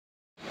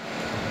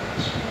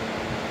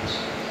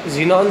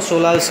Xenon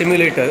solar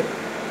simulator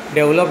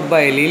developed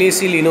by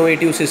Lelesil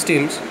Innovative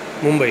Systems,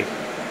 Mumbai.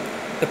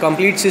 The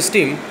complete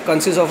system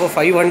consists of a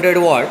 500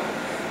 watt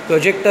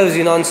projector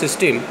xenon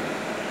system,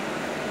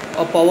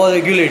 a power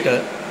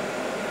regulator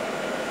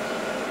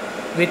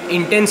with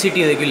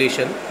intensity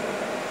regulation,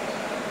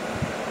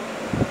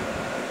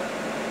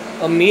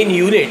 a main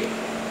unit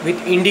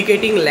with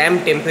indicating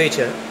lamp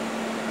temperature,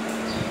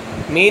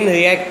 main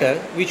reactor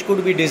which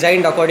could be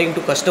designed according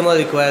to customer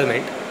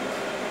requirement,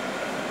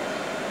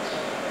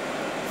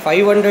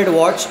 500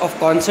 watts of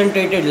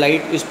concentrated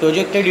light is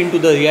projected into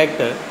the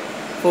reactor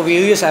for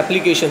various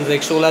applications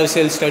like solar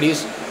cell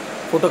studies,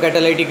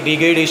 photocatalytic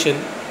degradation,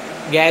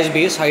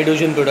 gas-based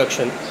hydrogen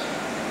production.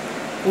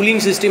 Cooling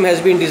system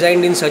has been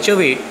designed in such a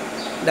way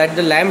that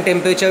the lamp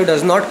temperature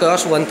does not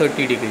cross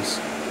 130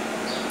 degrees.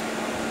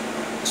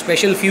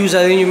 Special fuse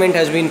arrangement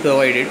has been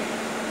provided,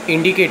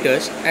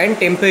 indicators and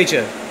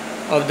temperature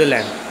of the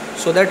lamp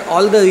so that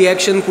all the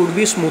reaction could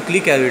be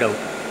smoothly carried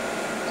out.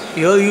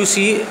 Here you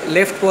see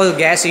left was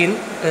gas in,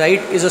 right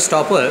is a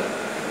stopper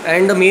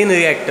and the main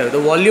reactor. The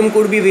volume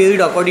could be varied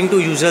according to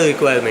user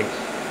requirement.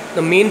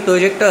 The main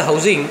projector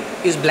housing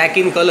is black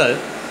in color,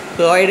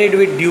 provided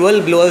with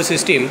dual blower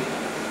system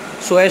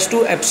so as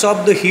to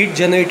absorb the heat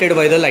generated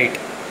by the light.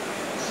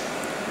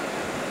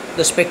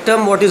 The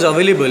spectrum what is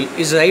available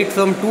is right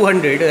from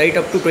 200 right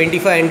up to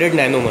 2500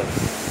 nanomar.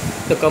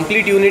 The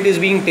complete unit is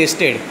being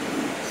tested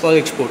for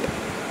export.